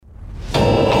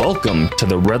Welcome to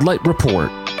the Red Light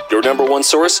Report, your number one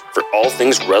source for all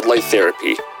things red light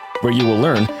therapy, where you will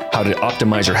learn how to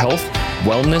optimize your health,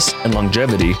 wellness, and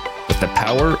longevity with the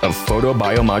power of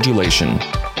photobiomodulation.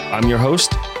 I'm your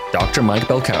host, Dr. Mike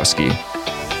Belkowski.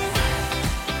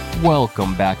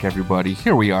 Welcome back, everybody.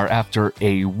 Here we are after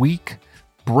a week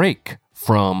break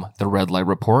from the Red Light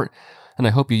Report, and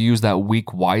I hope you use that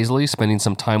week wisely, spending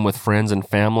some time with friends and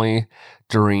family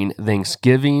during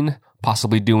Thanksgiving,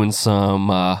 possibly doing some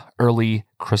early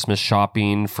Christmas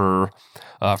shopping for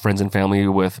friends and family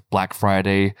with Black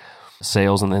Friday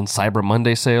sales and then Cyber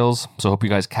Monday sales. So I hope you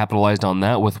guys capitalized on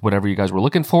that with whatever you guys were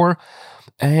looking for.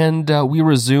 And we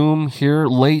resume here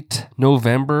late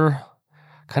November,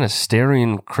 kind of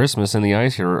staring Christmas in the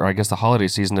eyes here, or I guess the holiday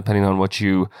season, depending on what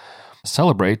you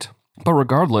celebrate. But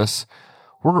regardless,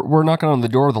 we're knocking on the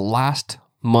door of the last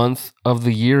month of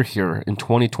the year here in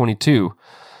 2022.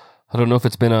 I don't know if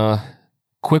it's been a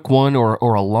quick one or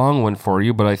a long one for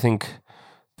you, but I think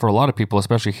for a lot of people,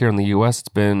 especially here in the U.S., it's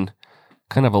been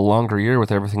kind of a longer year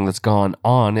with everything that's gone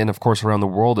on, and of course around the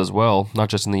world as well, not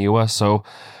just in the U.S. So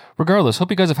regardless,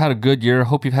 hope you guys have had a good year.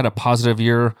 Hope you've had a positive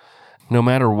year. No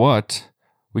matter what,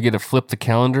 we get to flip the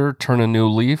calendar, turn a new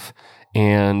leaf,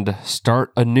 and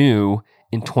start anew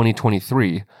in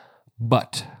 2023.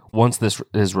 But once this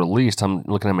is released, I'm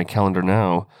looking at my calendar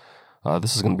now,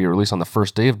 this is going to be released on the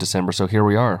first day of December, so here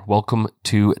we are. Welcome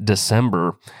to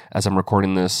December, as I'm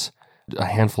recording this a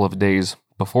handful of days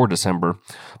before December.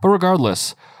 But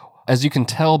regardless, as you can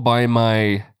tell by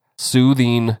my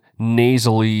soothing,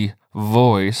 nasally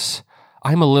voice,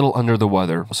 I'm a little under the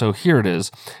weather. So here it is.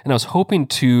 And I was hoping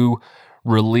to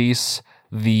release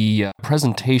the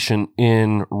presentation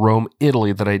in Rome,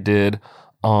 Italy that I did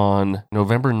on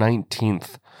November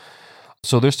 19th.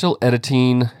 So they're still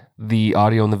editing the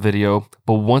audio and the video,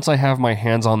 but once I have my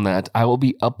hands on that, I will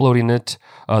be uploading it,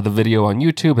 the video on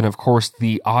YouTube, and of course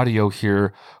the audio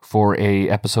here for a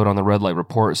episode on the Red Light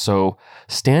Report. So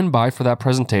stand by for that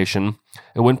presentation.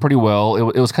 It went pretty well.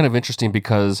 It was kind of interesting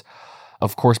because,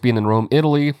 of course, being in Rome,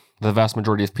 Italy, the vast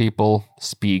majority of people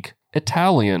speak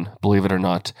Italian, believe it or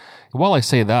not. While I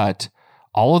say that,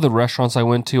 all of the restaurants I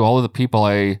went to, all of the people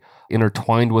I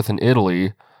intertwined with in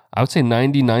Italy, I would say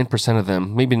 99% of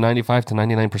them, maybe 95 to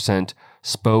 99%,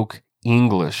 spoke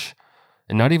English.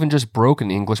 And not even just broken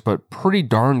English, but pretty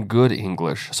darn good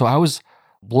English. So I was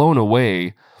blown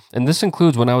away. And this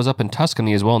includes when I was up in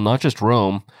Tuscany as well, not just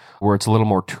Rome, where it's a little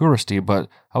more touristy, but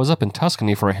I was up in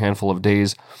Tuscany for a handful of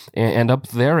days. And up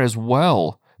there as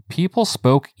well, people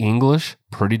spoke English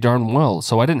pretty darn well.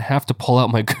 So I didn't have to pull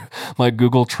out my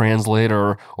Google Translate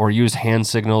or use hand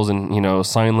signals and,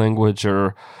 sign language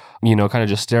or kind of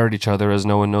just stare at each other as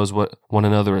no one knows what one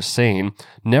another is saying.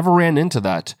 Never ran into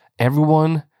that.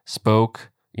 Everyone spoke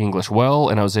English well,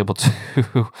 and I was able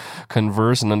to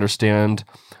converse and understand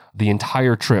the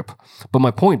entire trip. But my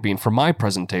point being, for my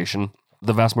presentation,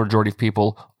 the vast majority of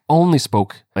people only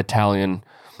spoke Italian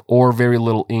or very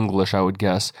little English, I would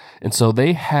guess. And so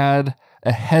they had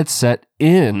a headset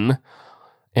in,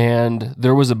 and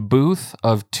there was a booth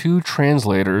of two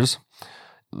translators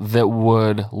that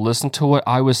would listen to what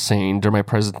I was saying during my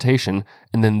presentation,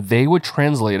 and then they would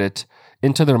translate it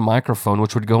into their microphone,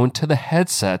 which would go into the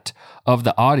headset of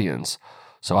the audience.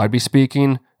 So I'd be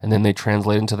speaking, and then they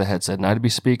translate into the headset, and I'd be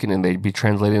speaking, and they'd be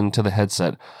translated into the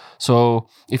headset. So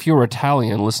if you were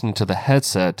Italian listening to the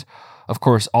headset, of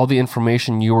course, all the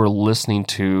information you were listening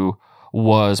to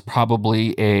was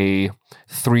probably a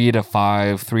 3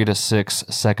 to 6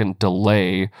 second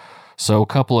delay. So a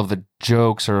couple of the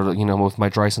jokes, or, with my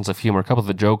dry sense of humor, a couple of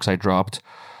the jokes I dropped,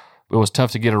 it was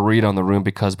tough to get a read on the room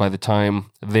because by the time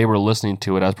they were listening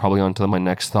to it, I was probably on to my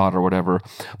next thought or whatever.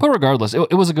 But regardless,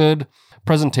 it was a good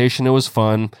presentation. It was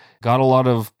fun. Got a lot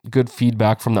of good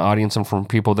feedback from the audience and from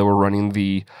people that were running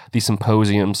the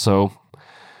symposium. So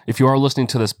if you are listening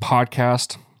to this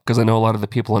podcast, because I know a lot of the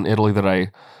people in Italy that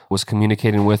I was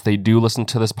communicating with, they do listen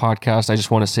to this podcast. I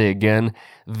just want to say again,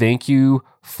 thank you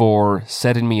for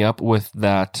setting me up with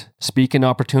that speaking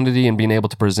opportunity and being able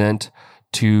to present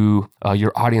to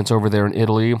your audience over there in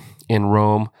Italy, in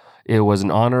Rome. It was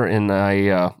an honor, and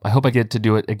I hope I get to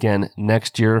do it again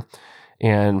next year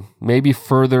and maybe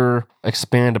further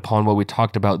expand upon what we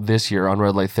talked about this year on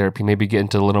Red Light Therapy, maybe get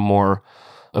into a little more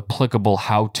applicable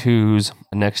how-tos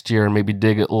next year and maybe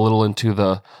dig a little into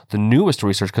the newest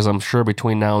research, because I'm sure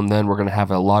between now and then we're going to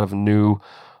have a lot of new,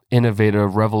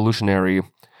 innovative, revolutionary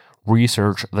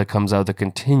research that comes out that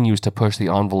continues to push the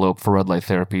envelope for red light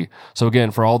therapy. So again,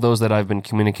 for all those that I've been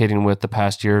communicating with the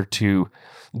past year to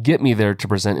get me there to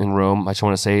present in Rome, I just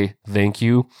want to say thank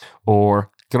you,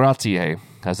 or grazie,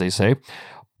 as they say.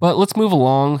 But let's move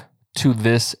along to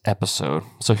this episode.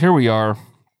 So here we are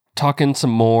talking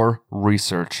some more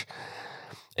research.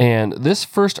 And this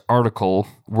first article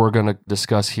we're going to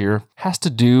discuss here has to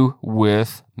do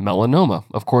with melanoma.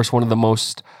 Of course, one of the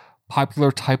most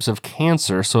popular types of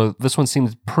cancer. So this one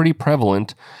seems pretty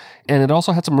prevalent. And it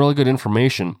also had some really good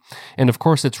information. And of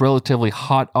course, it's relatively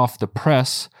hot off the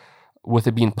press with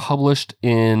it being published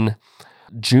in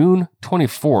June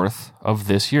 24th of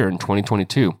this year in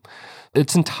 2022.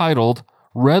 It's entitled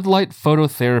Red Light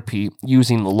Phototherapy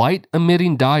Using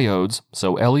Light-Emitting Diodes,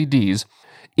 so LEDs,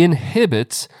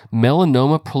 Inhibits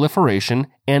Melanoma Proliferation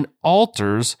and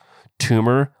Alters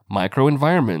Tumor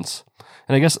Microenvironments.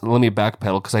 And I guess let me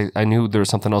backpedal because I knew there was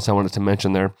something else I wanted to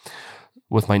mention there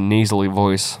with my nasally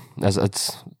voice, as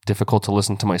it's difficult to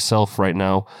listen to myself right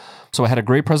now. So I had a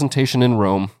great presentation in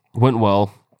Rome, went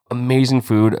well, amazing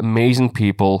food, amazing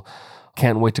people.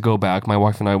 Can't wait to go back. My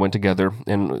wife and I went together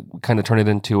and kind of turned it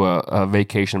into a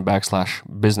vacation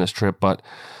 / business trip. But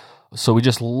so we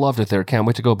just loved it there. Can't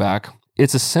wait to go back.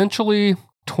 It's essentially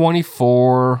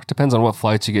 24, depends on what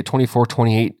flights you get, 24,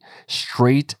 28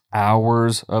 straight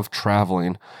hours of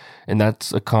traveling. And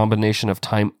that's a combination of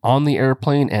time on the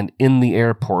airplane and in the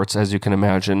airports, as you can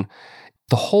imagine.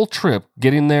 The whole trip,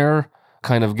 getting there,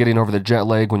 kind of getting over the jet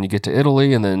lag when you get to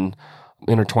Italy, and then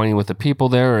intertwining with the people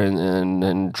there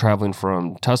and traveling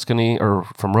from Tuscany or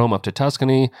from Rome up to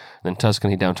Tuscany, then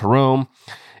Tuscany down to Rome,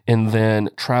 and then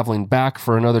traveling back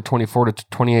for another 24 to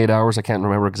 28 hours. I can't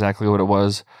remember exactly what it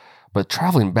was, but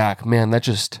traveling back, man, that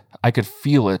just, I could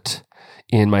feel it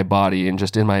in my body and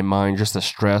just in my mind, just the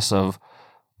stress of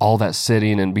all that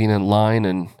sitting and being in line.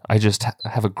 And I just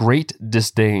have a great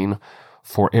disdain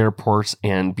for airports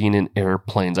and being in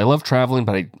airplanes. I love traveling,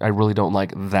 but I really don't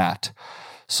like that.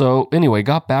 So anyway,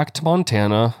 got back to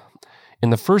Montana. In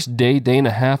the first day and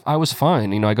a half, I was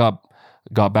fine. I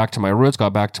got back to my roots,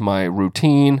 got back to my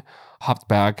routine, hopped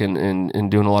back and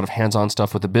doing a lot of hands-on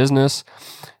stuff with the business.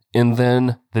 And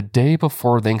then the day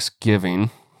before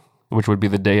Thanksgiving, which would be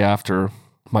the day after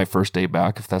my first day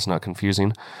back, if that's not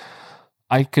confusing,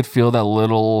 I could feel that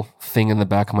little thing in the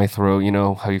back of my throat,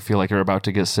 how you feel like you're about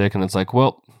to get sick. And it's like,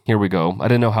 well, here we go. I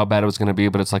didn't know how bad it was going to be,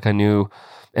 but it's like I knew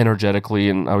energetically,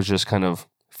 and I was just kind of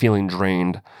feeling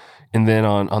drained. And then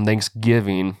on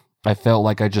Thanksgiving, I felt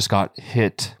like I just got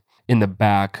hit in the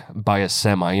back by a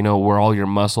semi, where all your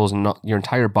muscles and your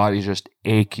entire body is just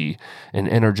achy, and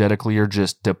energetically you're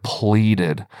just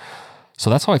depleted. So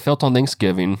that's how I felt on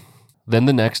Thanksgiving. Then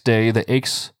the next day, the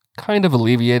aches kind of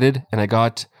alleviated, and I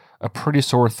got a pretty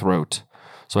sore throat.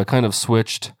 So I kind of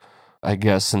switched, I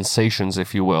guess, sensations,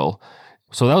 if you will.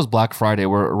 So that was Black Friday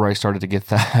where I started to get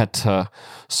that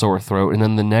sore throat. And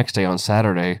then the next day on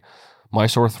Saturday, my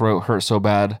sore throat hurt so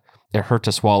bad, it hurt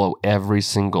to swallow every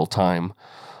single time.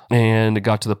 And it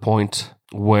got to the point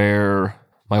where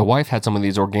my wife had some of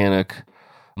these organic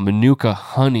Manuka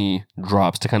honey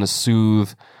drops to kind of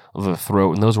soothe the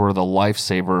throat. And those were the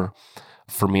lifesaver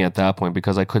for me at that point,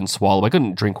 because I couldn't swallow. I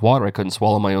couldn't drink water. I couldn't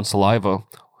swallow my own saliva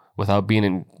without being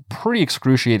in pretty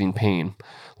excruciating pain,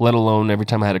 let alone every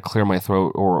time I had to clear my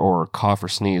throat or cough or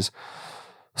sneeze.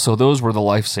 So those were the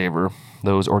lifesaver,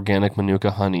 those organic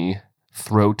Manuka honey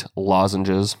throat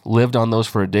lozenges. Lived on those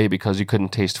for a day because you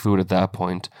couldn't taste food at that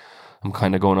point. I'm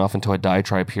kind of going off into a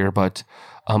diatribe here, but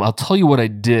I'll tell you what I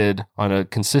did on a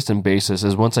consistent basis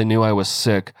is once I knew I was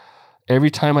sick, every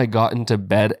time I got into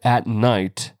bed at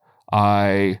night,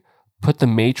 I put the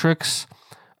Matrix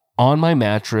on my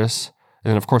mattress, and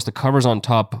then of course the cover's on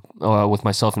top with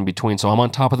myself in between. So I'm on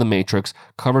top of the Matrix,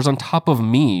 cover's on top of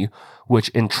me, which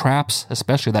entraps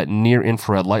especially that near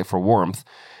infrared light for warmth.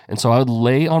 And so I would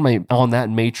lay on that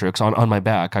Matrix, on my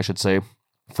back, I should say,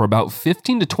 for about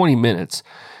 15 to 20 minutes.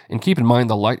 And keep in mind,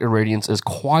 the light irradiance is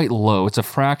quite low. It's a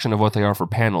fraction of what they are for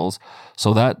panels.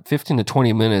 So that 15 to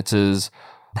 20 minutes is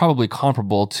probably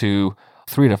comparable to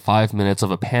 3 to 5 minutes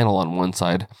of a panel on one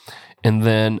side. And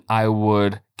then I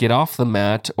would get off the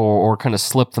mat or kind of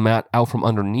slip the mat out from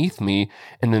underneath me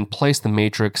and then place the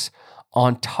Matrix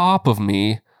on top of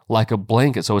me like a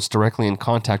blanket, so it's directly in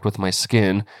contact with my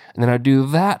skin. And then I'd do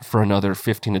that for another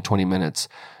 15 to 20 minutes.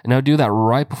 And I'd do that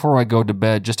right before I go to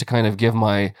bed just to kind of give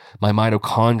my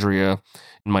mitochondria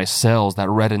and my cells that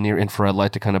red and near infrared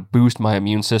light to kind of boost my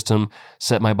immune system,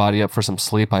 set my body up for some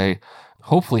sleep. I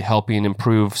hopefully helping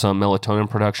improve some melatonin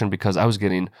production because I was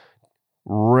getting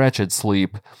wretched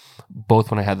sleep, both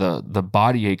when I had the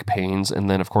body ache pains and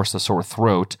then, of course, the sore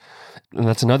throat. And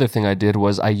that's another thing I did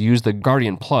was I used the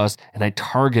Guardian Plus and I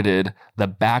targeted the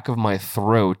back of my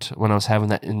throat when I was having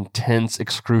that intense,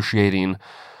 excruciating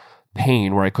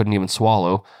pain where I couldn't even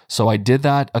swallow. So I did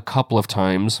that a couple of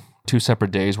times 2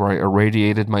 separate days where I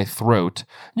irradiated my throat.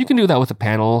 You can do that with a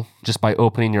panel just by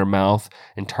opening your mouth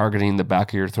and targeting the back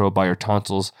of your throat by your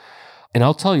tonsils. And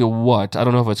I'll tell you what, I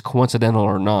don't know if it's coincidental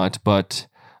or not, but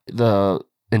the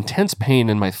intense pain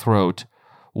in my throat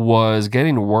was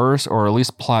getting worse, or at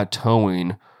least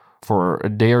plateauing, for a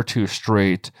day or 2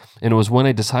 straight. And it was when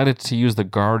I decided to use the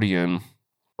Guardian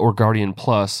or Guardian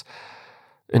Plus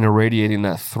in irradiating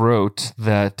that throat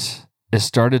that it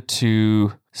started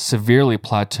to severely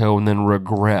plateau and then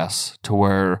regress to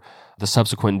where the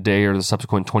subsequent day or the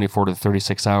subsequent 24 to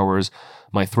 36 hours,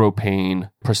 my throat pain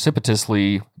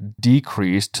precipitously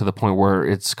decreased to the point where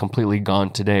it's completely gone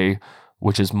today,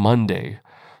 which is Monday.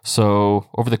 So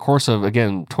over the course of,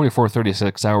 again, 24,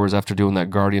 36 hours after doing that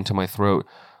Guardian to my throat,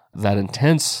 that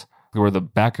intense, where the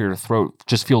back of your throat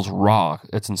just feels raw.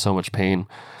 It's in so much pain.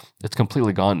 It's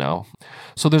completely gone now.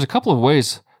 So there's a couple of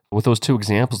ways with those 2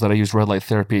 examples that I use red light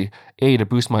therapy, to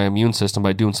boost my immune system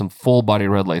by doing some full body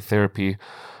red light therapy,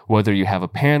 whether you have a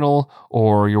panel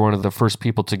or you're one of the first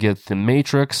people to get the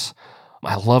Matrix.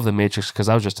 I love the Matrix because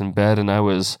I was just in bed and I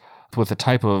was, with the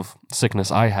type of sickness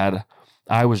I had,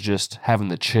 I was just having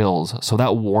the chills. So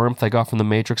that warmth I got from the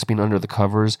Matrix, being under the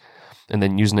covers and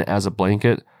then using it as a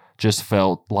blanket, just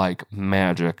felt like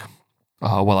magic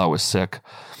while I was sick.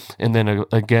 And then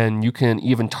again, you can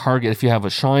even target, if you have a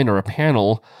shine or a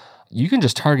panel, you can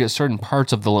just target certain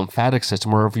parts of the lymphatic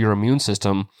system or of your immune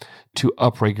system to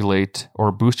upregulate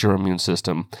or boost your immune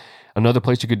system. Another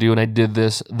place you could do, and I did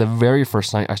this the very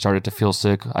first night I started to feel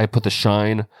sick, I put the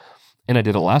shine, and I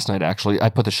did it last night actually, I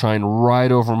put the shine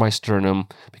right over my sternum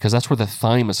because that's where the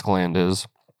thymus gland is,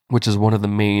 which is one of the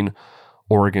main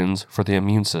organs for the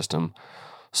immune system.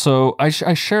 So I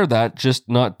share that just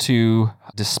not to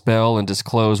dispel and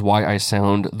disclose why I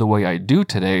sound the way I do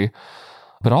today,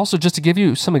 but also just to give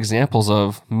you some examples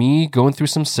of me going through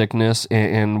some sickness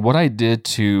and what I did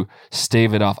to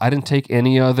stave it off. I didn't take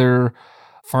any other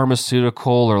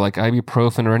pharmaceutical or like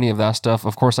ibuprofen or any of that stuff.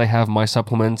 Of course, I have my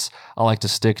supplements I like to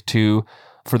stick to.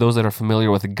 For those that are familiar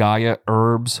with Gaia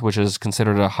Herbs, which is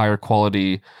considered a higher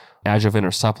quality adjuvant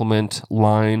or supplement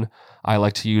line, I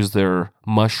like to use their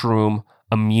mushroom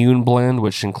immune blend,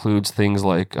 which includes things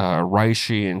like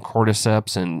reishi and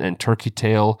cordyceps and turkey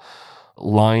tail,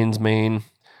 lion's mane,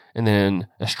 and then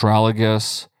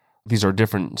astragalus. These are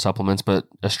different supplements, but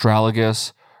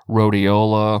astragalus,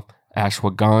 rhodiola,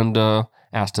 ashwagandha,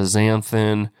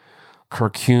 astaxanthin,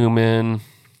 curcumin,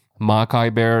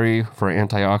 makai berry for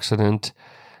antioxidant,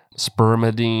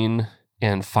 spermidine,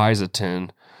 and fisetin.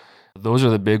 Those are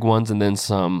the big ones, and then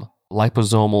some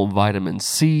liposomal vitamin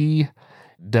C,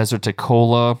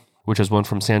 Deserticola, which is one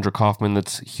from Sandra Kaufman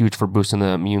that's huge for boosting the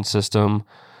immune system.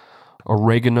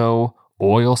 Oregano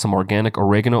oil, some organic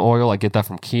oregano oil. I get that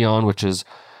from Keon, which is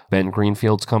Ben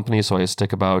Greenfield's company, so I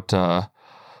stick about a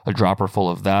dropper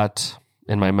full of that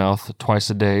in my mouth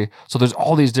twice a day. So there's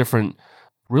all these different,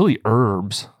 really,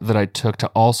 herbs that I took to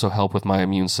also help with my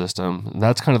immune system.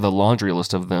 That's kind of the laundry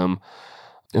list of them.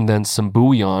 And then some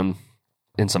bouillon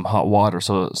in some hot water.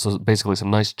 So basically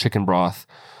some nice chicken broth,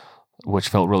 which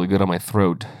felt really good on my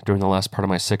throat during the last part of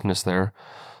my sickness there.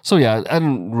 So yeah, I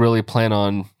didn't really plan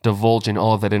on divulging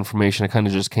all of that information. It kind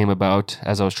of just came about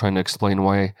as I was trying to explain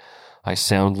why I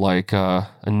sound like a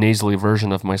nasally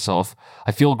version of myself.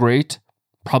 I feel great.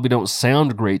 Probably don't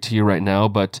sound great to you right now,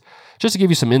 but just to give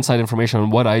you some inside information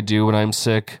on what I do when I'm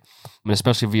sick, and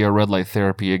especially via red light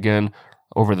therapy. Again,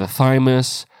 over the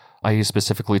thymus, I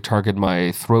specifically target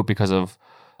my throat because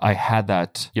I had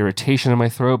that irritation in my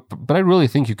throat, but I really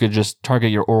think you could just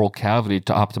target your oral cavity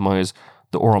to optimize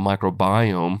the oral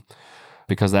microbiome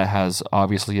because that has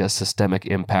obviously a systemic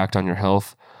impact on your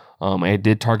health. I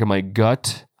did target my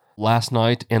gut last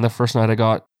night and the first night I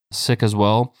got sick as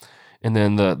well. And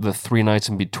then the 3 nights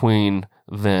in between,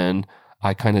 then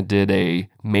I kind of did a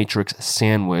matrix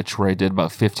sandwich where I did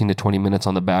about 15 to 20 minutes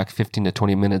on the back, 15 to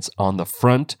 20 minutes on the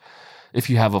front. If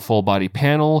you have a full body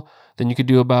panel, then you could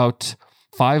do about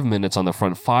 5 minutes on the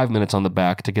front, 5 minutes on the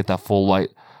back to get that full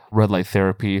red light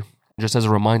therapy. Just as a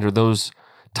reminder, those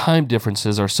time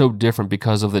differences are so different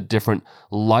because of the different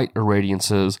light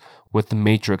irradiances with the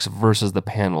matrix versus the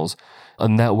panels.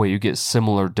 And that way you get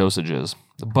similar dosages.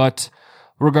 But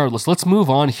regardless, let's move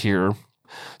on here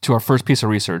to our first piece of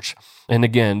research. And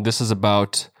again, this is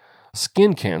about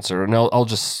skin cancer. And I'll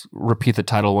just repeat the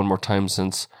title one more time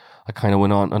since I kind of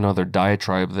went on another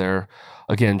diatribe there.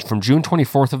 Again, from June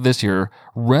 24th of this year,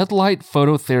 red light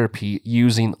phototherapy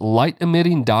using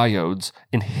light-emitting diodes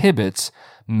inhibits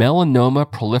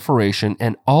melanoma proliferation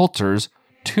and alters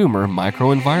tumor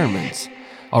microenvironments.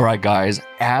 All right, guys,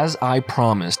 as I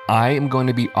promised, I am going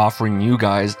to be offering you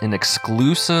guys an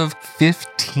exclusive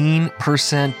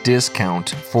 15%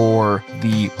 discount for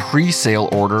the pre-sale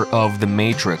order of the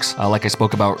Matrix. Like I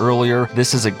spoke about earlier,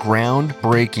 this is a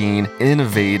groundbreaking,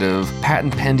 innovative,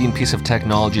 patent-pending piece of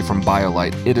technology from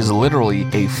BioLite. It is literally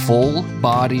a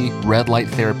full-body red light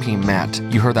therapy mat.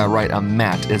 You heard that right, a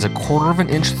mat. It's 1/4 of an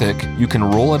inch thick. You can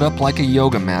roll it up like a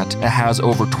yoga mat. It has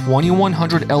over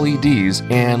 2,100 LEDs,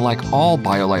 and like all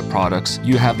BioLite products,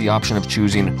 you have the option of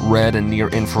choosing red and near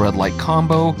infrared light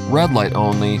combo, red light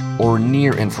only, or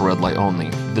near infrared light only.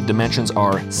 The dimensions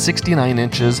are 69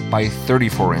 inches by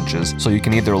 34 inches, so you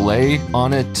can either lay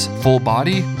on it full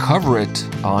body, cover it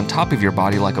on top of your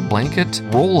body like a blanket,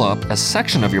 roll up a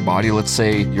section of your body, let's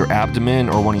say your abdomen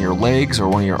or one of your legs or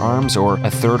one of your arms or a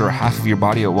third or half of your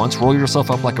body at once, roll yourself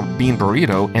up like a bean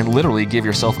burrito and literally give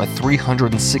yourself a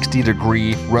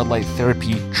 360-degree red light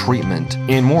therapy treatment.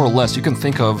 And more or less, you can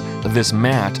think of this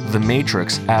mat, the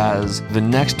Matrix, as the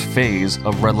next phase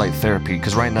of red light therapy,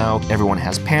 because right now everyone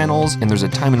has panels and there's a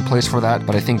time and place for that,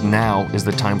 but I think now is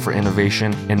the time for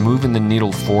innovation and moving the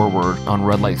needle forward on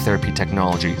red light therapy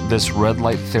technology. This red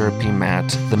light therapy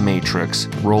mat, the Matrix,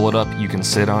 roll it up, you can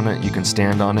sit on it, you can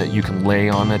stand on it, you can lay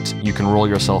on it, you can roll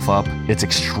yourself up. It's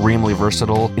extremely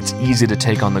versatile. It's easy to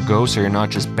take on the go, so you're not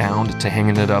just bound to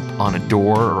hanging it up on a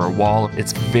door or a wall.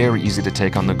 It's very easy to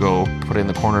take on the go. Put it in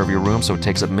the corner of your room so it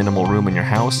takes up minimal room in your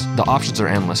house. The options are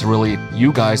endless. Really,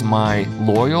 you guys, my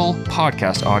loyal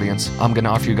podcast audience, I'm going to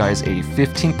offer you guys a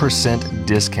 15%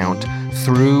 discount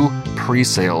through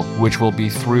pre-sale, which will be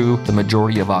through the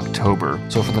majority of October.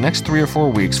 So for the next 3 or 4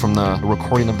 weeks from the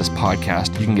recording of this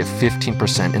podcast, you can get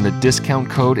 15%, and the discount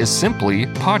code is simply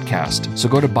podcast. So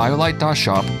go to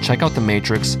biolite.shop, check out the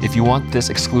Matrix. If you want this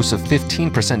exclusive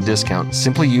 15% discount,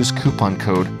 simply use coupon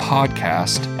code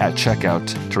podcast at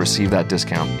checkout to receive that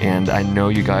discount. And I know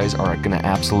you guys are going to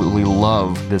absolutely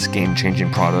love this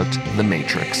game-changing product, the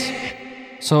Matrix.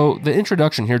 So the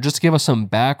introduction here, just to give us some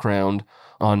background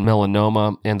on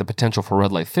melanoma and the potential for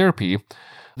red light therapy,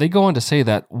 they go on to say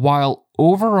that while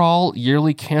overall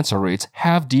yearly cancer rates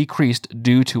have decreased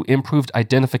due to improved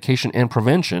identification and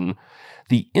prevention,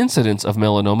 the incidence of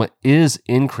melanoma is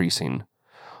increasing.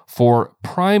 For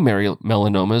primary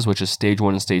melanomas, which is stage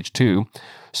 1 and stage 2,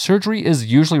 surgery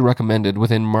is usually recommended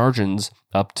within margins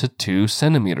up to 2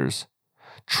 centimeters.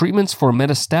 Treatments for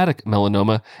metastatic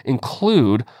melanoma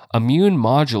include immune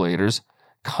modulators,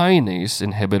 kinase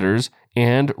inhibitors,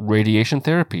 and radiation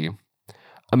therapy.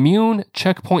 Immune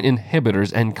checkpoint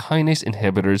inhibitors and kinase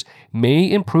inhibitors may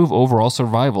improve overall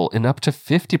survival in up to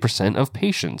 50% of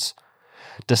patients.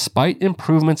 Despite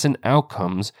improvements in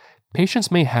outcomes,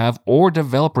 patients may have or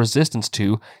develop resistance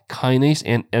to kinase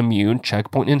and immune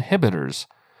checkpoint inhibitors.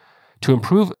 To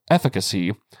improve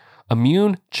efficacy,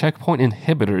 immune checkpoint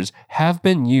inhibitors have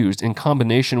been used in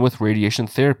combination with radiation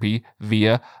therapy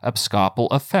via abscopal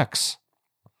effects.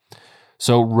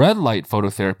 So red light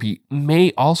phototherapy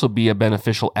may also be a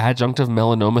beneficial adjunctive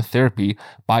melanoma therapy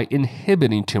by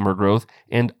inhibiting tumor growth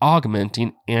and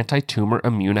augmenting anti-tumor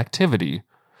immune activity.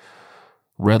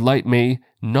 Red light may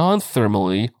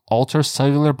non-thermally alter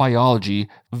cellular biology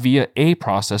via a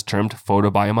process termed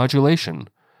photobiomodulation.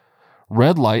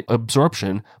 Red light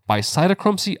absorption by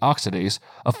cytochrome C oxidase,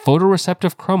 a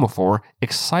photoreceptive chromophore,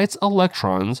 excites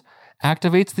electrons,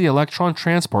 activates the electron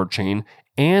transport chain,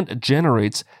 and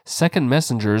generates second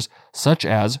messengers such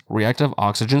as reactive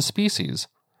oxygen species.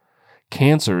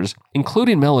 Cancers,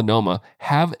 including melanoma,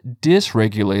 have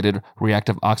dysregulated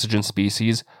reactive oxygen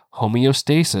species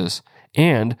homeostasis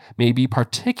and may be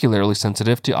particularly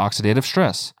sensitive to oxidative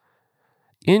stress.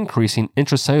 Increasing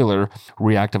intracellular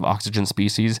reactive oxygen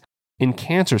species in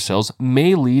cancer cells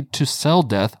may lead to cell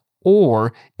death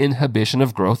or inhibition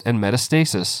of growth and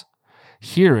metastasis.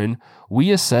 Herein,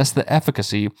 we assess the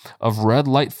efficacy of red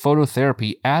light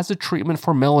phototherapy as a treatment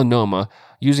for melanoma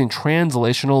using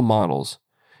translational models.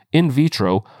 In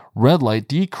vitro, red light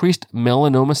decreased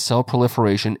melanoma cell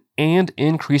proliferation and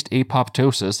increased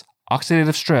apoptosis,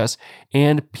 oxidative stress,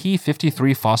 and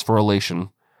p53 phosphorylation.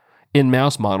 In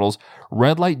mouse models,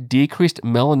 red light decreased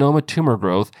melanoma tumor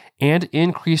growth and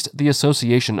increased the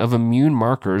association of immune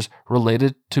markers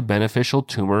related to beneficial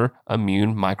tumor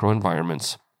immune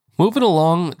microenvironments. Moving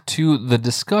along to the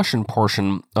discussion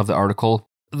portion of the article,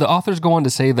 the authors go on to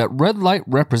say that red light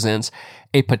represents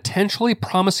a potentially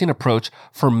promising approach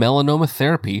for melanoma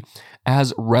therapy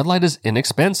as red light is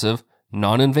inexpensive,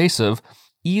 non-invasive,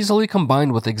 easily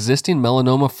combined with existing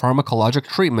melanoma pharmacologic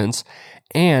treatments,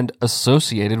 and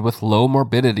associated with low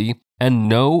morbidity and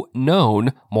no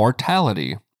known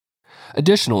mortality.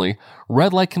 Additionally,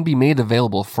 red light can be made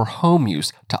available for home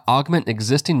use to augment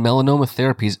existing melanoma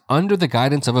therapies under the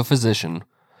guidance of a physician.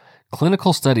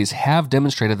 Clinical studies have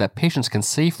demonstrated that patients can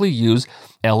safely use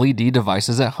LED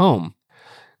devices at home.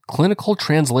 Clinical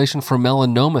translation for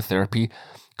melanoma therapy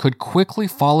could quickly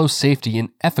follow safety and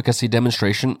efficacy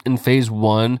demonstration in phase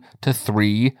 1 to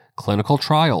 3 clinical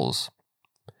trials.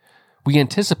 We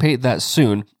anticipate that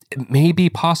soon it may be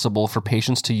possible for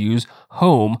patients to use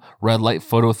home red light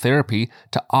phototherapy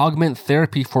to augment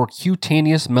therapy for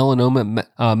cutaneous melanoma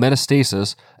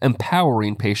metastasis,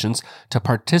 empowering patients to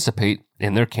participate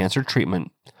in their cancer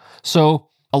treatment. So,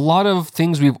 a lot of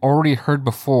things we've already heard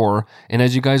before, and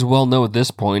as you guys well know at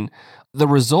this point, the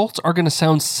results are going to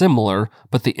sound similar,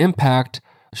 but the impact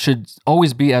should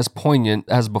always be as poignant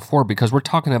as before because we're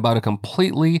talking about a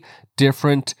completely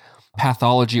different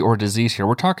pathology or disease here.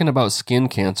 We're talking about skin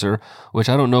cancer, which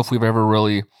I don't know if we've ever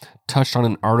really touched on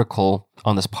an article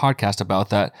on this podcast about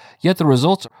that, yet the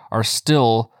results are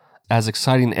still as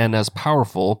exciting and as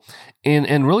powerful.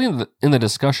 And really in the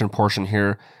discussion portion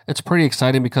here, it's pretty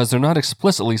exciting because they're not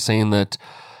explicitly saying that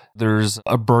there's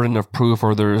a burden of proof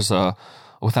or there's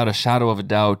without a shadow of a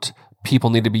doubt, people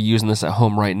need to be using this at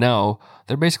home right now.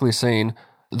 They're basically saying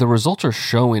the results are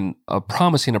showing a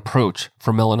promising approach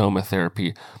for melanoma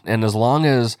therapy. And as long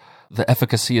as the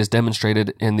efficacy is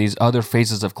demonstrated in these other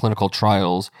phases of clinical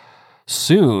trials,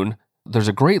 soon there's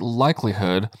a great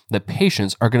likelihood that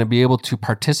patients are going to be able to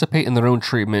participate in their own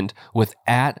treatment with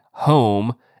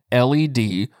at-home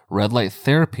LED red light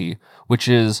therapy, which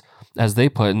is, as they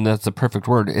put, and that's the perfect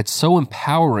word, it's so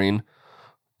empowering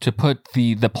to put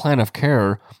the plan of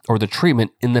care or the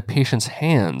treatment in the patient's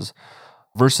hands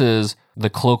versus the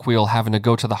colloquial having to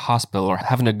go to the hospital or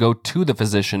having to go to the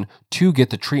physician to get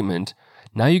the treatment.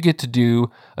 Now you get to do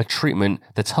a treatment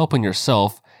that's helping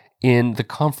yourself in the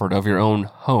comfort of your own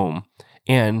home.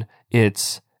 And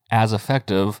it's as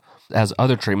effective as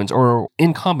other treatments or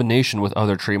in combination with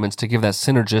other treatments to give that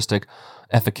synergistic,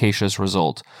 efficacious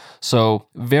result. So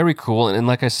very cool. And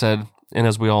like I said, and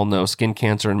as we all know, skin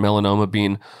cancer and melanoma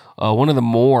being one of the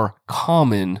more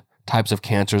common types of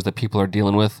cancers that people are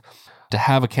dealing with, to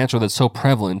have a cancer that's so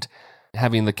prevalent,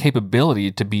 having the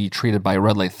capability to be treated by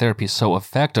red light therapy so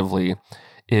effectively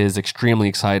is extremely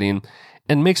exciting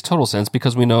and makes total sense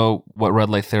because we know what red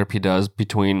light therapy does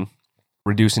between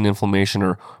reducing inflammation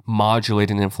or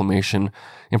modulating inflammation,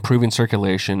 improving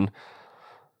circulation,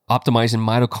 optimizing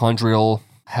mitochondrial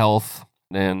health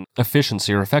and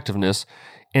efficiency or effectiveness.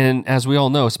 And as we all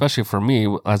know, especially for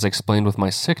me, as I explained with my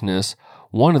sickness,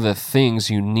 one of the things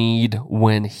you need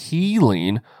when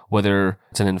healing, whether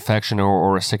it's an infection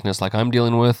or a sickness like I'm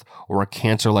dealing with, or a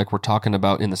cancer like we're talking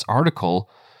about in this article,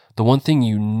 the one thing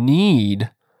you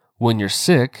need when you're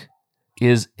sick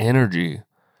is energy,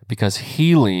 because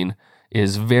healing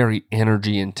is very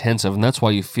energy intensive. And that's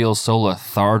why you feel so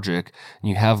lethargic and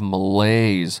you have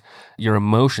malaise. Your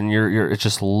emotion, it's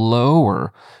just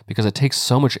lower because it takes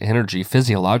so much energy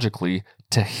physiologically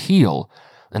to heal.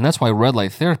 And that's why red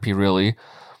light therapy really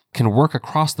can work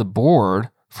across the board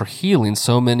for healing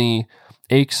so many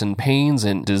aches and pains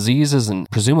and diseases and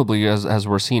presumably, as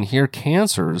we're seeing here,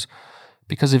 cancers.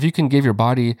 Because if you can give your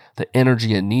body the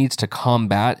energy it needs to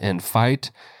combat and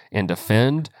fight and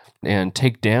defend and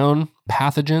take down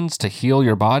pathogens to heal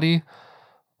your body,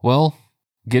 well,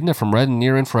 getting it from red and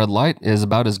near infrared light is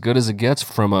about as good as it gets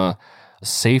from a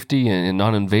safety and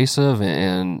non-invasive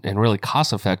and really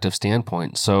cost-effective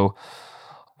standpoint. So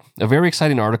a very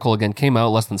exciting article, again, came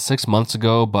out less than 6 months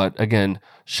ago, but again,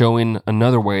 showing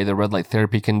another way that red light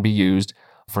therapy can be used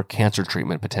for cancer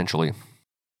treatment potentially.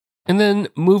 And then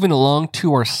moving along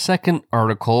to our second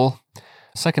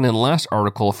and last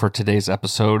article for today's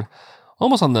episode,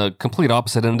 almost on the complete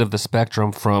opposite end of the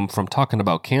spectrum from talking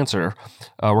about cancer,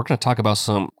 we're going to talk about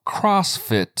some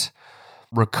CrossFit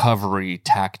recovery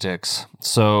tactics.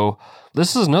 So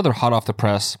this is another hot off the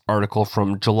press article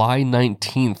from July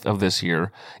 19th of this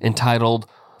year entitled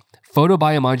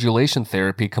Photobiomodulation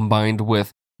Therapy Combined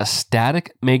with a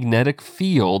Static Magnetic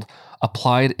Field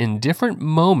Applied in Different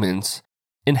Moments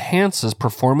Enhances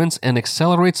Performance and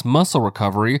Accelerates Muscle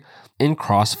Recovery in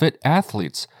CrossFit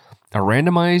Athletes, a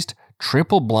randomized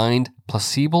triple-blind,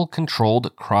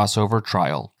 placebo-controlled crossover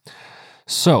trial.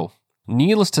 So,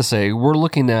 needless to say, we're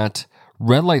looking at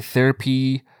red light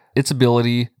therapy, its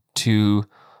ability to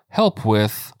help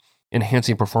with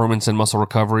enhancing performance and muscle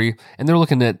recovery, and they're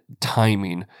looking at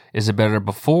timing. Is it better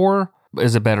before?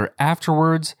 Is it better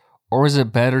afterwards? Or is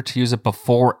it better to use it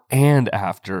before and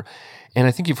after? And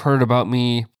I think you've heard about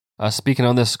me speaking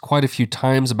on this quite a few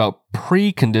times about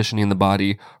preconditioning the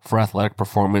body for athletic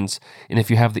performance. And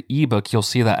if you have the ebook, you'll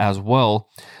see that as well,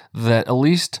 that at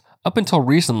least up until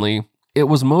recently, it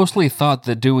was mostly thought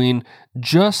that doing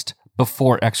just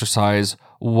before exercise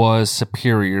was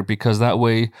superior because that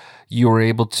way you were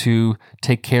able to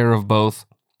take care of both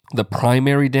the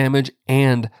primary damage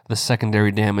and the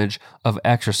secondary damage of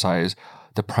exercise.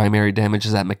 The primary damage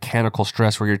is that mechanical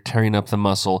stress where you're tearing up the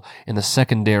muscle, and the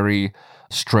secondary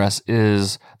stress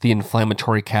is the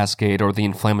inflammatory cascade or the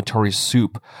inflammatory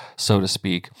soup, so to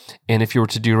speak. And if you were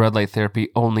to do red light therapy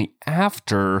only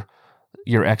after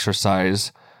your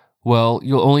exercise, well,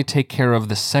 you'll only take care of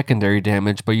the secondary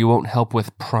damage, but you won't help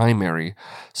with primary.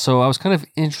 So I was kind of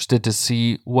interested to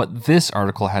see what this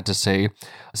article had to say,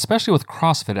 especially with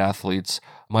CrossFit athletes.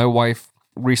 My wife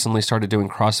recently started doing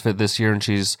CrossFit this year, and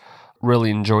she's really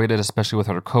enjoyed it, especially with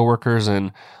her coworkers.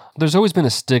 And there's always been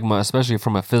a stigma, especially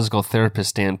from a physical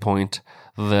therapist standpoint,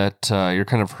 that you're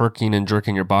kind of herking and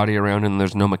jerking your body around and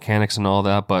there's no mechanics and all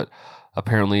that. But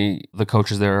apparently the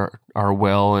coaches there are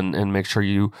well and make sure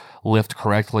you lift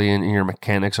correctly and your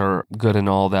mechanics are good and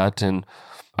all that. And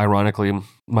ironically,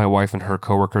 my wife and her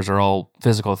coworkers are all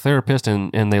physical therapists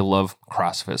and they love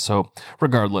CrossFit. So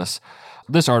regardless,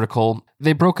 this article,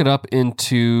 they broke it up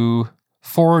into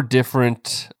 4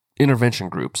 different intervention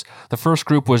groups. The first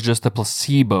group was just the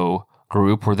placebo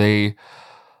group where they,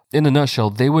 in a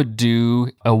nutshell, they would do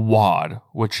a WOD,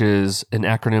 which is an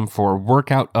acronym for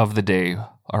workout of the day,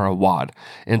 or a WOD.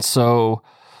 And so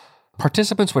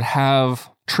participants would have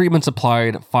treatments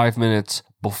applied 5 minutes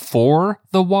before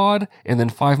the WOD and then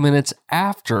 5 minutes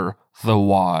after the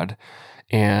WOD.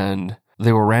 And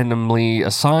they were randomly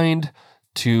assigned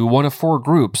to one of 4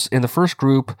 groups. In the first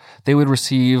group, they would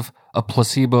receive a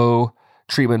placebo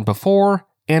treatment before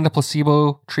and a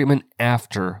placebo treatment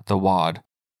after the WOD.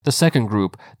 The second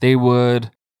group, they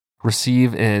would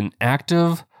receive an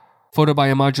active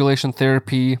photobiomodulation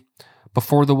therapy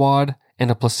before the WOD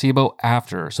and a placebo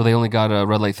after. So they only got a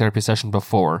red light therapy session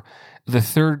before. The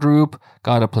third group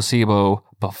got a placebo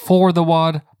before the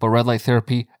WOD, but red light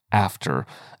therapy after.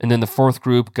 And then the fourth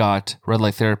group got red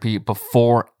light therapy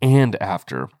before and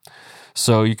after.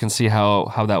 So you can see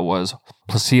how that was.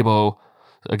 Placebo,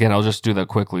 again, I'll just do that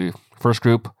quickly. First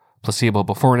group, placebo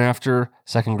before and after.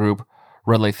 Second group,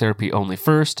 red light therapy only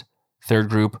first. Third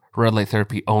group, red light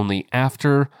therapy only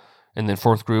after. And then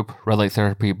fourth group, red light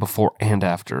therapy before and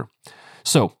after.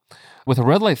 So with a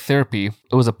red light therapy,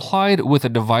 it was applied with a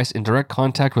device in direct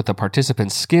contact with the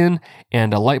participant's skin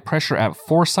and a light pressure at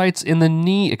 4 sites in the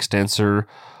knee extensor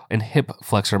and hip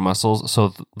flexor muscles,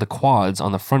 so the quads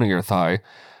on the front of your thigh.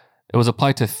 It was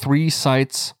applied to 3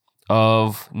 sites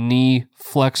of knee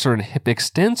flexor and hip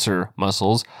extensor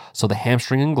muscles, so the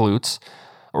hamstring and glutes,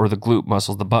 or the glute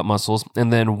muscles, the butt muscles,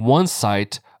 and then 1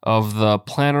 site of the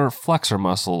plantar flexor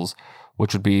muscles,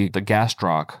 which would be the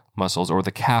gastroc muscles or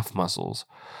the calf muscles.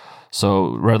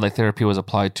 So red light therapy was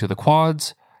applied to the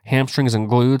quads, hamstrings and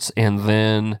glutes, and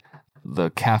then the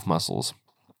calf muscles.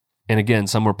 And again,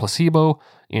 some were placebo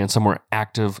and some were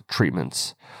active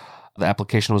treatments. The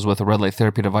application was with a red light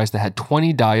therapy device that had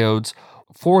 20 diodes.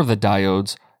 4 of the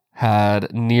diodes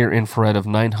had near infrared of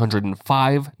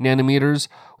 905 nanometers,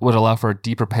 would allow for a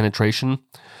deeper penetration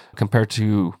compared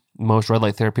to most red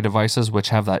light therapy devices, which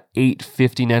have that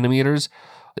 850 nanometers.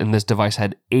 And this device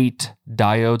had 8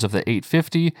 diodes of the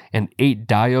 850 and 8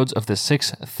 diodes of the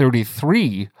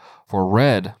 633 for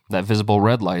red, that visible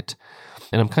red light.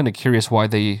 And I'm kind of curious why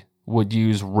they would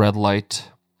use red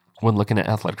light when looking at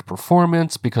athletic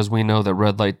performance, because we know that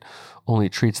red light only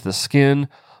treats the skin.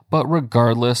 But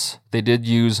regardless, they did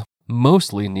use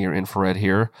mostly near infrared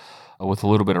here with a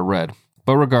little bit of red.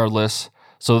 But regardless,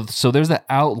 so there's that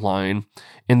outline.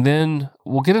 And then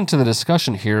we'll get into the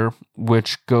discussion here,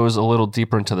 which goes a little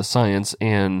deeper into the science,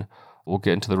 and we'll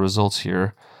get into the results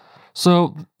here.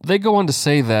 So they go on to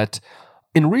say that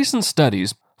in recent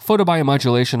studies,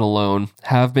 photobiomodulation alone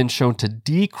have been shown to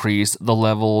decrease the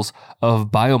levels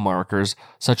of biomarkers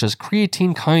such as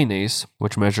creatine kinase,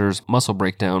 which measures muscle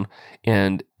breakdown,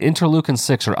 and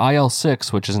interleukin-6 or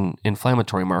IL-6, which is an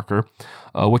inflammatory marker,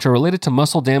 which are related to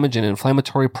muscle damage and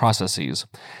inflammatory processes,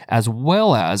 as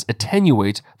well as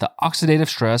attenuate the oxidative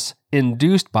stress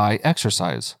induced by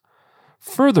exercise.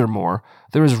 Furthermore,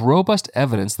 there is robust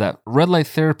evidence that red light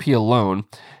therapy alone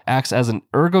acts as an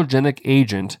ergogenic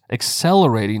agent,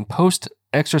 accelerating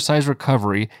post-exercise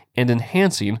recovery and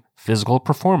enhancing physical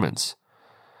performance.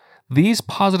 These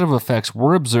positive effects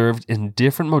were observed in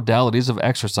different modalities of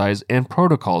exercise and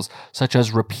protocols, such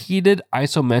as repeated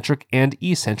isometric and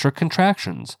eccentric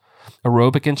contractions,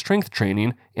 aerobic and strength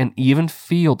training, and even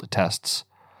field tests.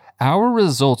 Our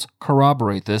results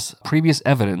corroborate this previous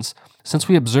evidence, since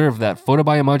we observed that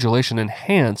photobiomodulation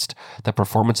enhanced the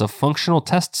performance of functional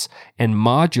tests and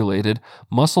modulated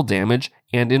muscle damage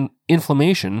and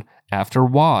inflammation after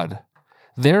WOD.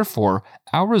 Therefore,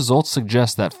 our results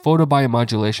suggest that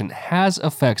photobiomodulation has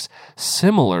effects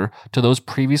similar to those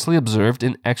previously observed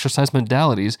in exercise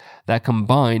modalities that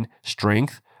combine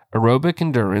strength, aerobic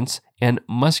endurance, and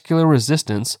muscular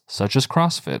resistance, such as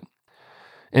CrossFit.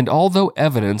 And although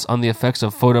evidence on the effects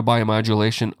of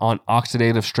photobiomodulation on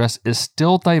oxidative stress is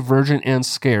still divergent and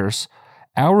scarce,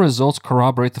 our results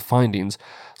corroborate the findings,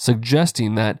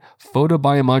 suggesting that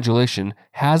photobiomodulation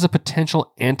has a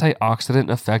potential antioxidant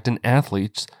effect in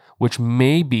athletes, which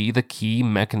may be the key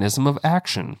mechanism of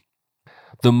action.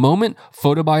 The moment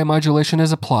photobiomodulation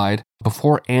is applied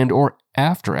before and or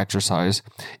after exercise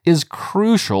is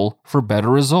crucial for better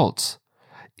results.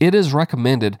 It is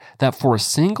recommended that for a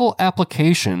single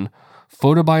application,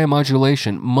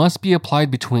 photobiomodulation must be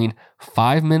applied between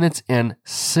 5 minutes and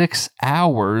 6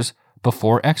 hours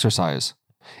before exercise.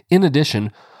 In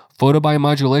addition,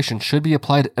 photobiomodulation should be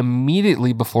applied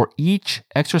immediately before each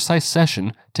exercise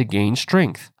session to gain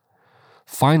strength.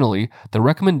 Finally, the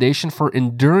recommendation for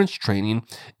endurance training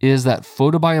is that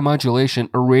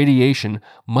photobiomodulation irradiation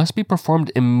must be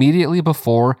performed immediately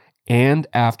before and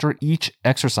after each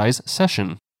exercise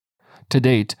session. To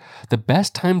date, the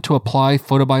best time to apply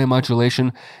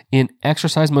photobiomodulation in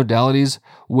exercise modalities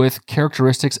with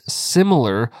characteristics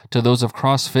similar to those of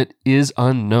CrossFit is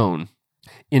unknown.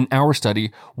 In our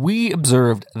study, we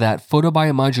observed that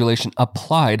photobiomodulation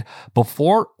applied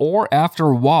before or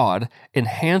after WOD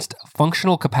enhanced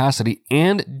functional capacity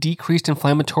and decreased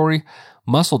inflammatory,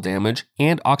 muscle damage,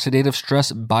 and oxidative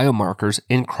stress biomarkers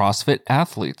in CrossFit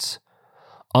athletes.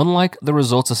 Unlike the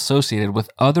results associated with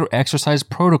other exercise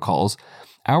protocols,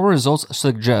 our results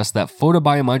suggest that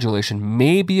photobiomodulation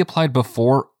may be applied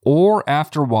before or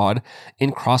after WOD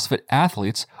in CrossFit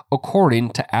athletes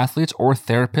according to athletes' or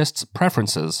therapists'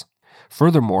 preferences.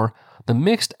 Furthermore, the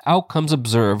mixed outcomes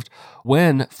observed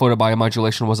when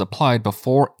photobiomodulation was applied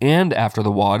before and after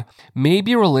the WOD may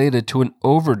be related to an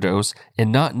overdose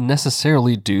and not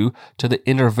necessarily due to the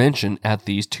intervention at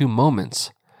these two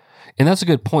moments. And that's a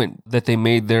good point that they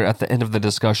made there at the end of the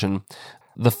discussion.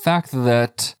 The fact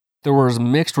that there was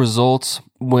mixed results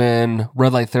when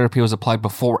red light therapy was applied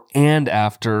before and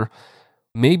after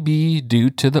may be due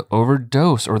to the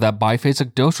overdose or that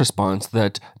biphasic dose response,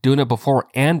 that doing it before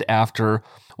and after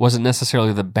wasn't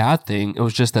necessarily the bad thing. It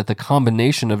was just that the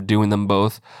combination of doing them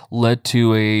both led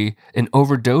to an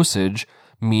overdosage,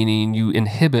 meaning you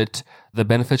inhibit the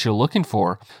benefits you're looking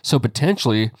for. So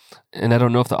potentially, and I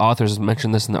don't know if the authors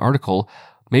mentioned this in the article,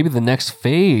 maybe the next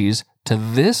phase to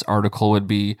this article would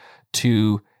be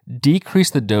to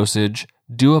decrease the dosage,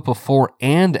 do it before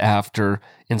and after,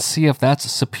 and see if that's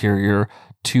superior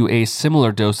to a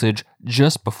similar dosage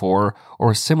just before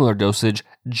or a similar dosage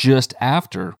just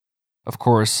after. Of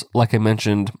course, like I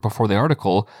mentioned before the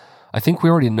article, I think we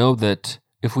already know that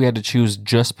if we had to choose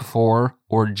just before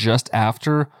or just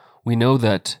after, we know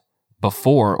that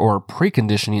before or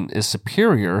preconditioning is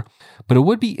superior, but it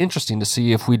would be interesting to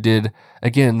see if we did,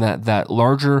 again, that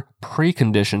larger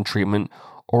preconditioned treatment,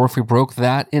 or if we broke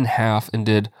that in half and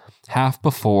did half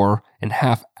before and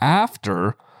half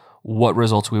after, what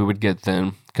results we would get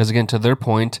then. Because again, to their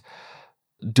point,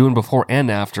 doing before and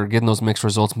after, getting those mixed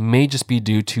results may just be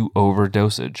due to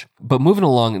overdosage. But moving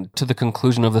along to the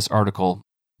conclusion of this article,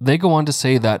 they go on to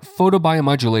say that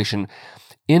photobiomodulation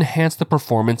enhance the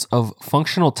performance of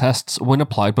functional tests when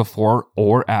applied before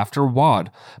or after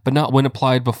WOD, but not when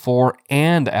applied before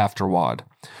and after WOD.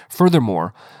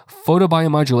 Furthermore,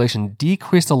 photobiomodulation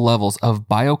decreased the levels of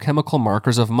biochemical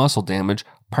markers of muscle damage,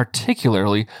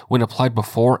 particularly when applied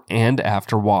before and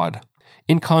after WOD.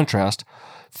 In contrast,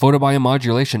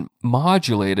 photobiomodulation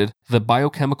modulated the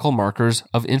biochemical markers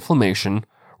of inflammation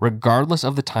regardless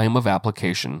of the time of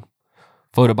application.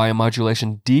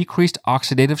 Photobiomodulation decreased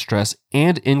oxidative stress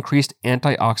and increased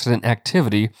antioxidant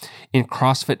activity in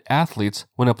CrossFit athletes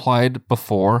when applied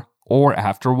before or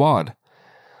after WOD.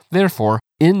 Therefore,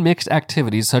 in mixed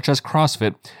activities such as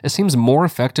CrossFit, it seems more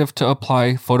effective to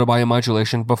apply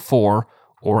photobiomodulation before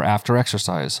or after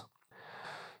exercise.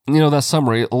 That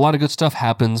summary, a lot of good stuff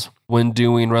happens when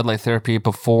doing red light therapy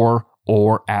before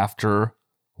or after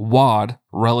WOD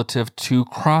relative to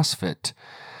CrossFit.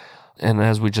 And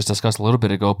as we just discussed a little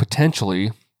bit ago,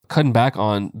 potentially cutting back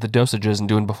on the dosages and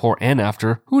doing before and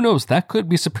after, who knows, that could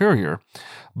be superior.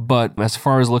 But as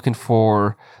far as looking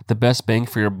for the best bang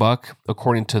for your buck,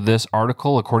 according to this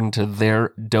article, according to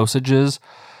their dosages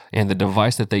and the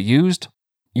device that they used,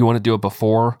 you want to do it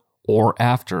before or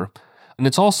after. And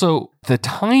it's also the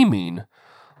timing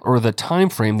or the time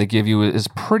frame they give you is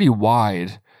pretty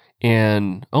wide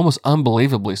and almost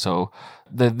unbelievably so,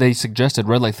 that they suggested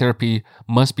red light therapy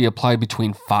must be applied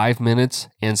between 5 minutes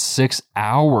and 6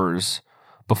 hours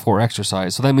before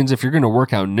exercise. So that means if you're going to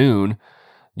work out noon,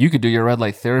 you could do your red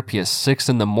light therapy at 6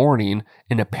 in the morning,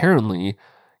 and apparently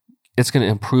it's going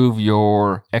to improve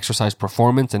your exercise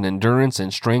performance and endurance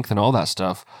and strength and all that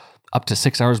stuff up to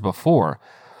 6 hours before.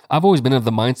 I've always been of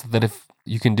the mindset that if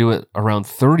you can do it around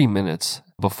 30 minutes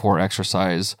before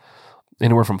exercise,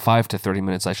 anywhere from 5 to 30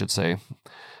 minutes, I should say,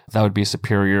 that would be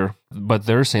superior. But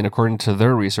they're saying, according to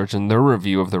their research and their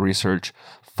review of the research,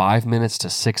 5 minutes to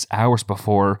 6 hours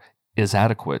before is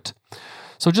adequate.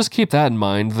 So just keep that in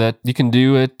mind, that you can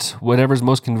do it whatever's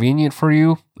most convenient for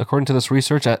you. According to this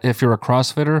research, if you're a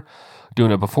CrossFitter,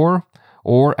 doing it before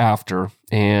or after.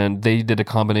 And they did a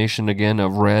combination again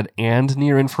of red and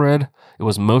near infrared. It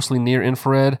was mostly near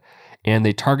infrared. And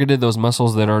they targeted those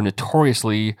muscles that are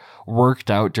notoriously worked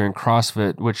out during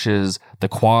CrossFit, which is the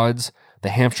quads, the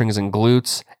hamstrings and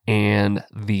glutes, and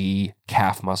the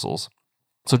calf muscles.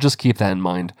 So just keep that in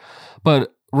mind.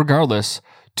 But regardless,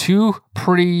 2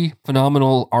 pretty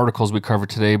phenomenal articles we covered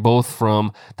today, both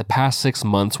from the past 6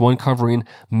 months, one covering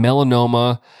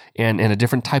melanoma and a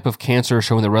different type of cancer,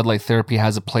 showing that red light therapy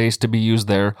has a place to be used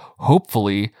there,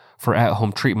 hopefully for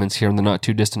at-home treatments here in the not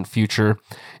too distant future.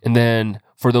 And then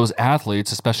for those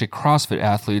athletes, especially CrossFit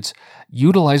athletes,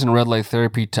 utilizing red light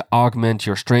therapy to augment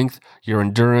your strength, your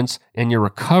endurance, and your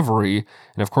recovery.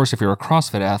 And of course, if you're a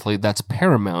CrossFit athlete, that's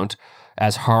paramount.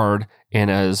 As hard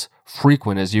and as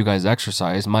frequent as you guys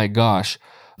exercise, my gosh,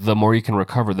 the more you can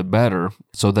recover, the better,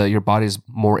 so that your body's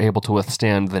more able to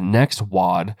withstand the next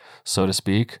WOD, so to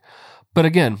speak. But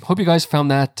again, hope you guys found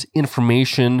that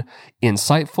information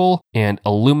insightful and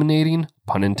illuminating,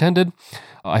 pun intended.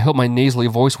 I hope my nasally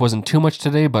voice wasn't too much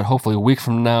today, but hopefully a week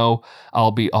from now,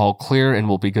 I'll be all clear and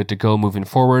we'll be good to go moving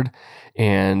forward.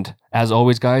 And as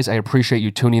always, guys, I appreciate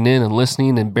you tuning in and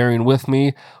listening and bearing with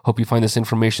me. Hope you find this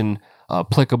information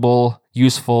applicable,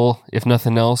 useful, if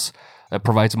nothing else. It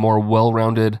provides a more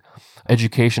well-rounded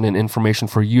education and information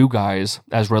for you guys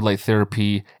as red light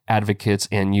therapy advocates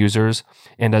and users.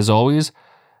 And as always,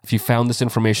 if you found this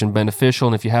information beneficial,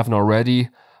 and if you haven't already,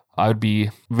 I would be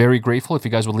very grateful if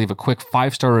you guys would leave a quick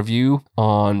 5-star review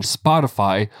on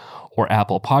Spotify or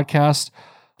Apple Podcasts.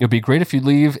 It would be great if you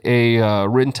leave a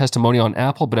written testimony on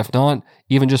Apple, but if not,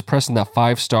 even just pressing that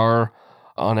 5-star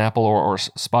on Apple or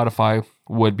Spotify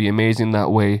would be amazing.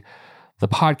 That way, the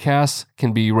podcast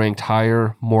can be ranked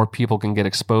higher. More people can get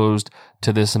exposed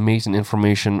to this amazing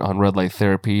information on red light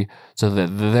therapy so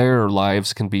that their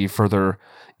lives can be further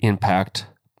impacted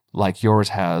like yours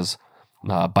has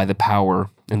by the power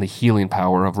and the healing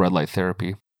power of red light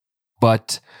therapy.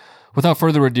 But without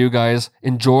further ado, guys,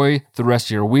 enjoy the rest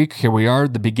of your week. Here we are,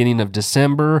 the beginning of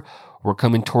December. We're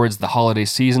coming towards the holiday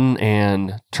season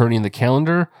and turning the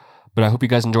calendar. But I hope you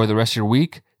guys enjoy the rest of your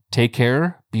week. Take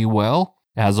care, be well.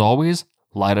 As always,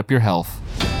 light up your health.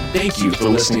 Thank you for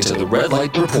listening to the Red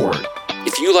Light Report.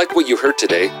 If you like what you heard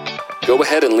today, go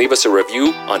ahead and leave us a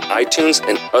review on iTunes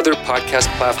and other podcast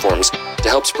platforms to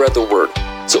help spread the word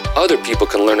so other people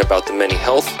can learn about the many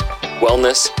health,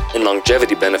 wellness, and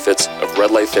longevity benefits of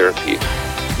red light therapy.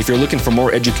 If you're looking for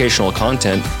more educational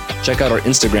content, check out our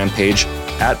Instagram page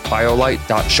at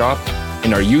biolight.shop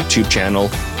and our YouTube channel,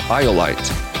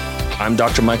 BioLight. I'm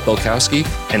Dr. Mike Belkowski,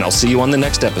 and I'll see you on the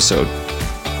next episode.